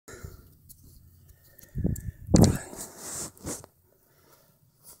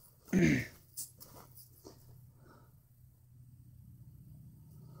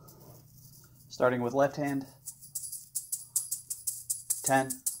Starting with left hand.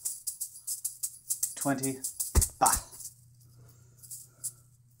 10, 20, bah.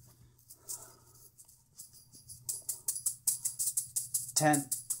 10,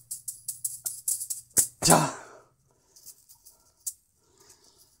 da.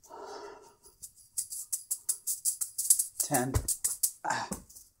 10, ah.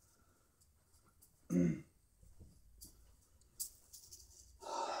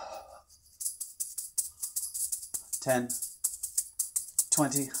 10,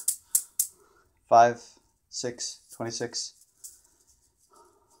 20, 5, 6, 26,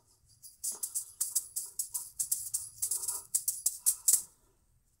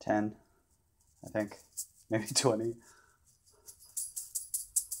 10, I think, maybe 20,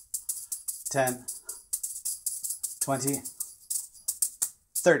 10, 20,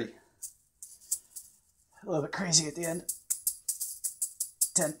 30. A little bit crazy at the end.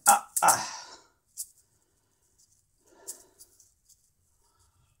 10,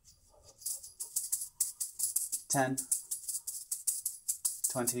 10,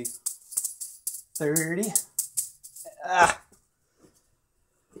 20, 30,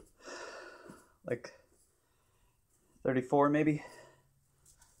 like 34 maybe.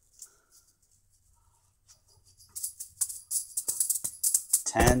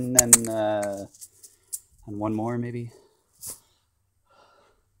 10 and one more maybe.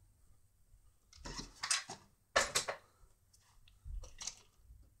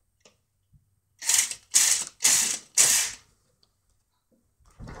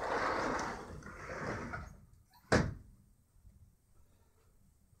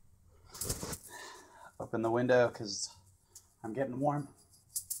 Open the window because I'm getting warm.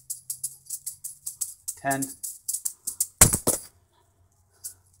 10.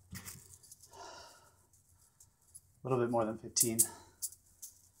 A little bit more than 15.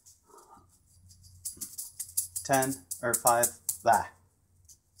 10 or 5. Bah.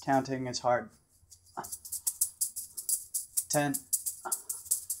 Counting is hard. 10.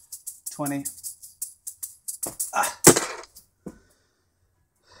 20.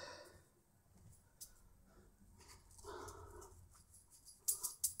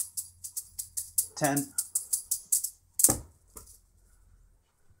 10.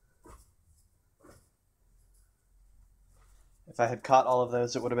 If I had caught all of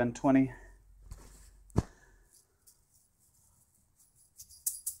those, it would have been 20.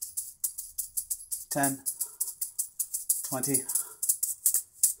 10, 20, a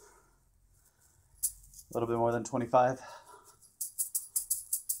little bit more than 25,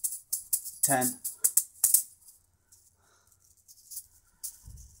 10,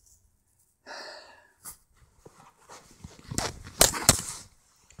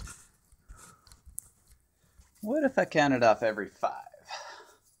 'What if I counted off every 5?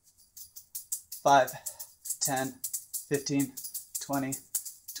 5, 10, 15, 20,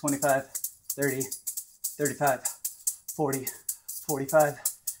 25, 30, 35, 40, 45,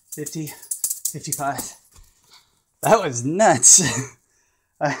 50, 55. That was nuts.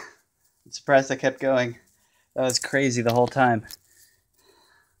 I'm surprised I kept going. That was crazy the whole time.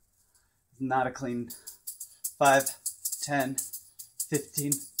 Not a clean 5, 10,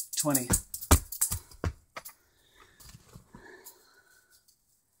 15, 20.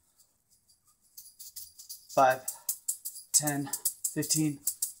 5, 10, 15,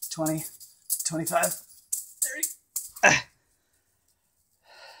 20, 25, 30.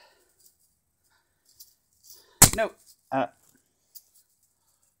 No.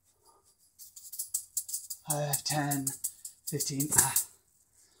 5, 10, 15.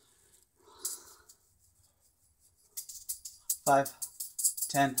 5,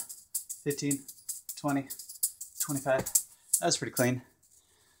 10, 15, 20, 25. That was pretty clean.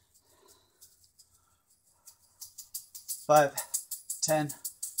 5, 10,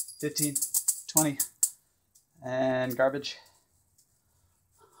 15, 20, and garbage.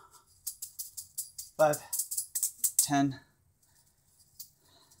 5, 10,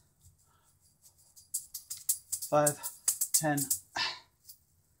 5, 10,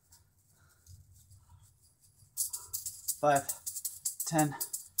 5, 10,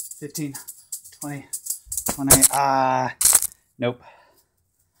 15, 20, 20. Nope.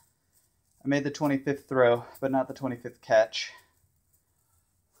 I made the 25th throw, but not the 25th catch.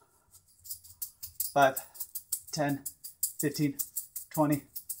 5, 10, 15, 20,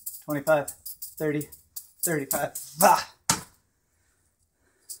 25, 30, 35.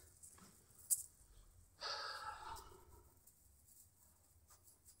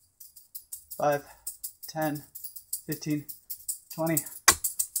 5, 10, 15, 20,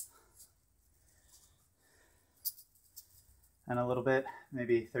 and a little bit,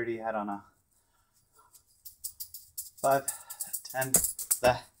 maybe 30, I don't know. 5, 10,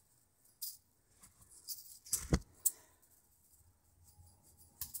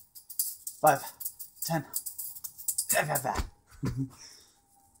 5, 10, a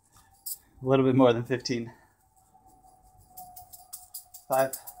little bit more than 15.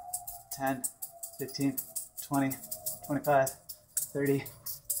 5, 10, 15, 20, 25, 30,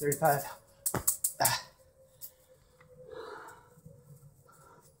 35.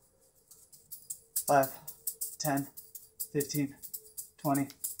 5, 10, 15, 20,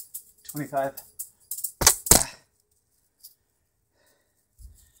 25.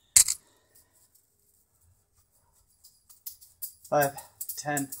 5,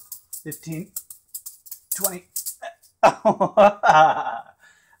 10, 15, 20. I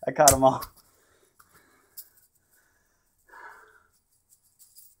caught them all.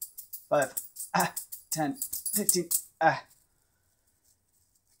 5, 10, 15.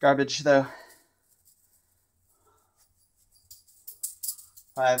 Garbage though.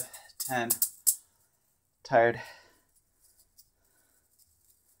 5, 10. Tired.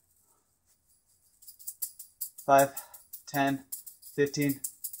 5, 10, 15,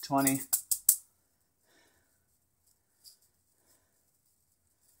 20.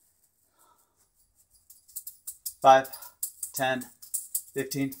 5, 10,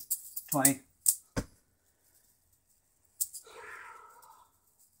 15, 20.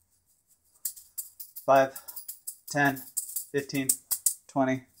 5, 10, 15,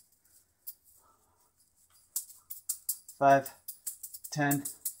 20. 5, 10,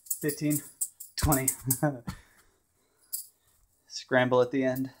 15, 20. Scramble at the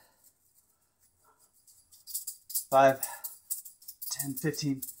end. 5, 10,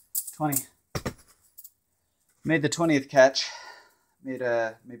 15, 20. Made the 20th catch. Made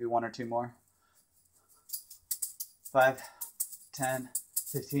maybe 1 or 2 more. 5, 10,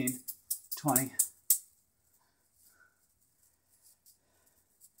 15, 20.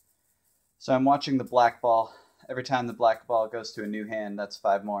 So I'm watching the black ball. Every time the black ball goes to a new hand, that's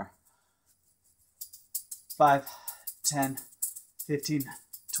 5 more. 5, 10, 15,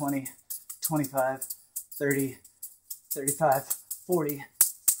 20, 25, 30, 35, 40.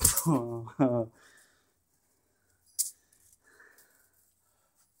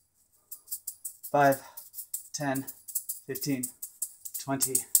 5, 10, 15,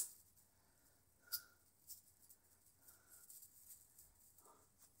 20.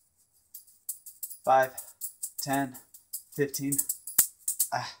 5, 10, 15.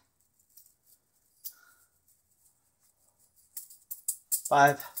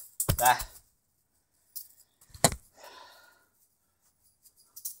 5.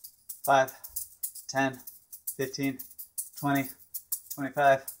 5, 10, 15, 20,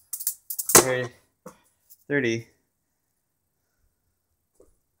 25, 30, 30.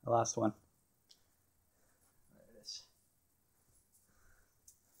 The last one. There it is.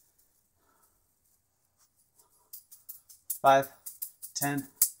 5, 10,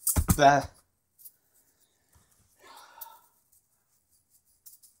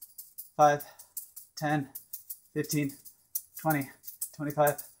 5, 10, 15, 20,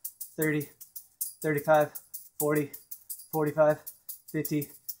 25, 30, 35, 40, 45, 50,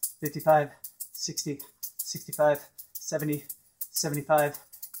 55, 60, 65, 70, 75,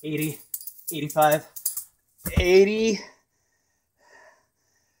 80, 85, 80,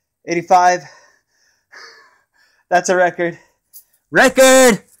 85. That's a record.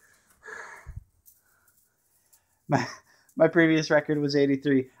 Record! My previous record was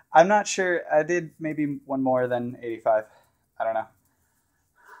 83. I'm not sure. I did maybe one more than 85. I don't know.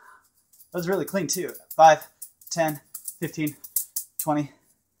 That was really clean too. 5, 10, 15, 20,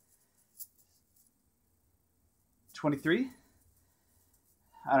 23.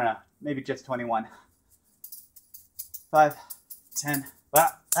 I don't know. Maybe just 21. 5, 10.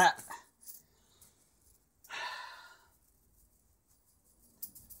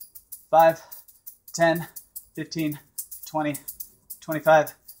 5, 10, 15, 20,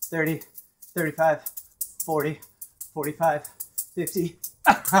 25, 30, 35, 40, 45, 50.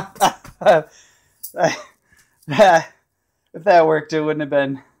 If that worked, it wouldn't have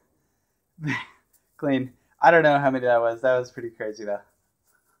been clean. I don't know how many that was. That was pretty crazy though.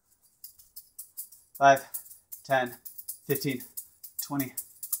 5, 10, 15, 20,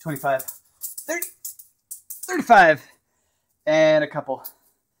 25, 30, 35, and a couple.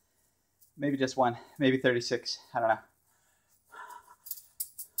 Maybe just one. Maybe 36. I don't know.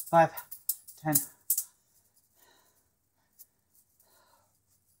 5, 10.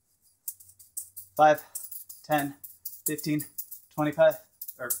 5, 10, 15, 25,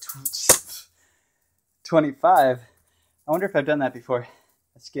 or 25. I wonder if I've done that before.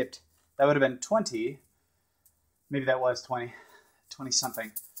 I skipped. That would have been 20. Maybe that was 20. 20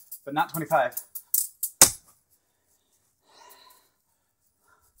 something. But not 25.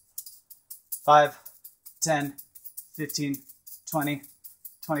 5, 10, 15, 20,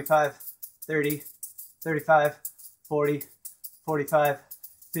 25, 30, 35, 40, 45,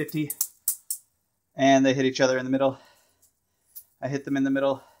 50. And they hit each other in the middle. I hit them in the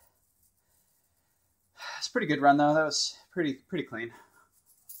middle. It's a pretty good run though. That was pretty clean.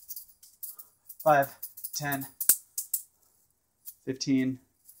 5, 10, 15,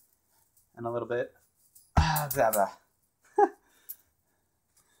 and a little bit. Blah, blah.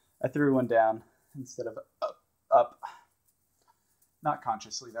 I threw one down instead of up. Not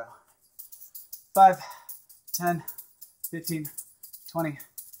consciously though. 5, 10, 15, 20,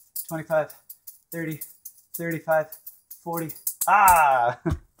 25, 30, 35, 40. Ah!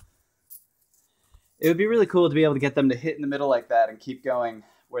 It would be really cool to be able to get them to hit in the middle like that and keep going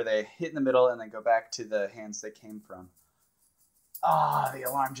where they hit in the middle and then go back to the hands they came from. Ah, the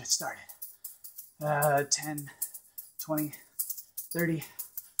alarm just started. 10, 20, 30,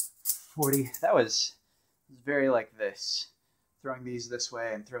 40. That was very like this. Throwing these this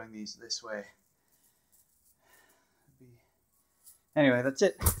way and throwing these this way. Anyway, that's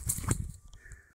it.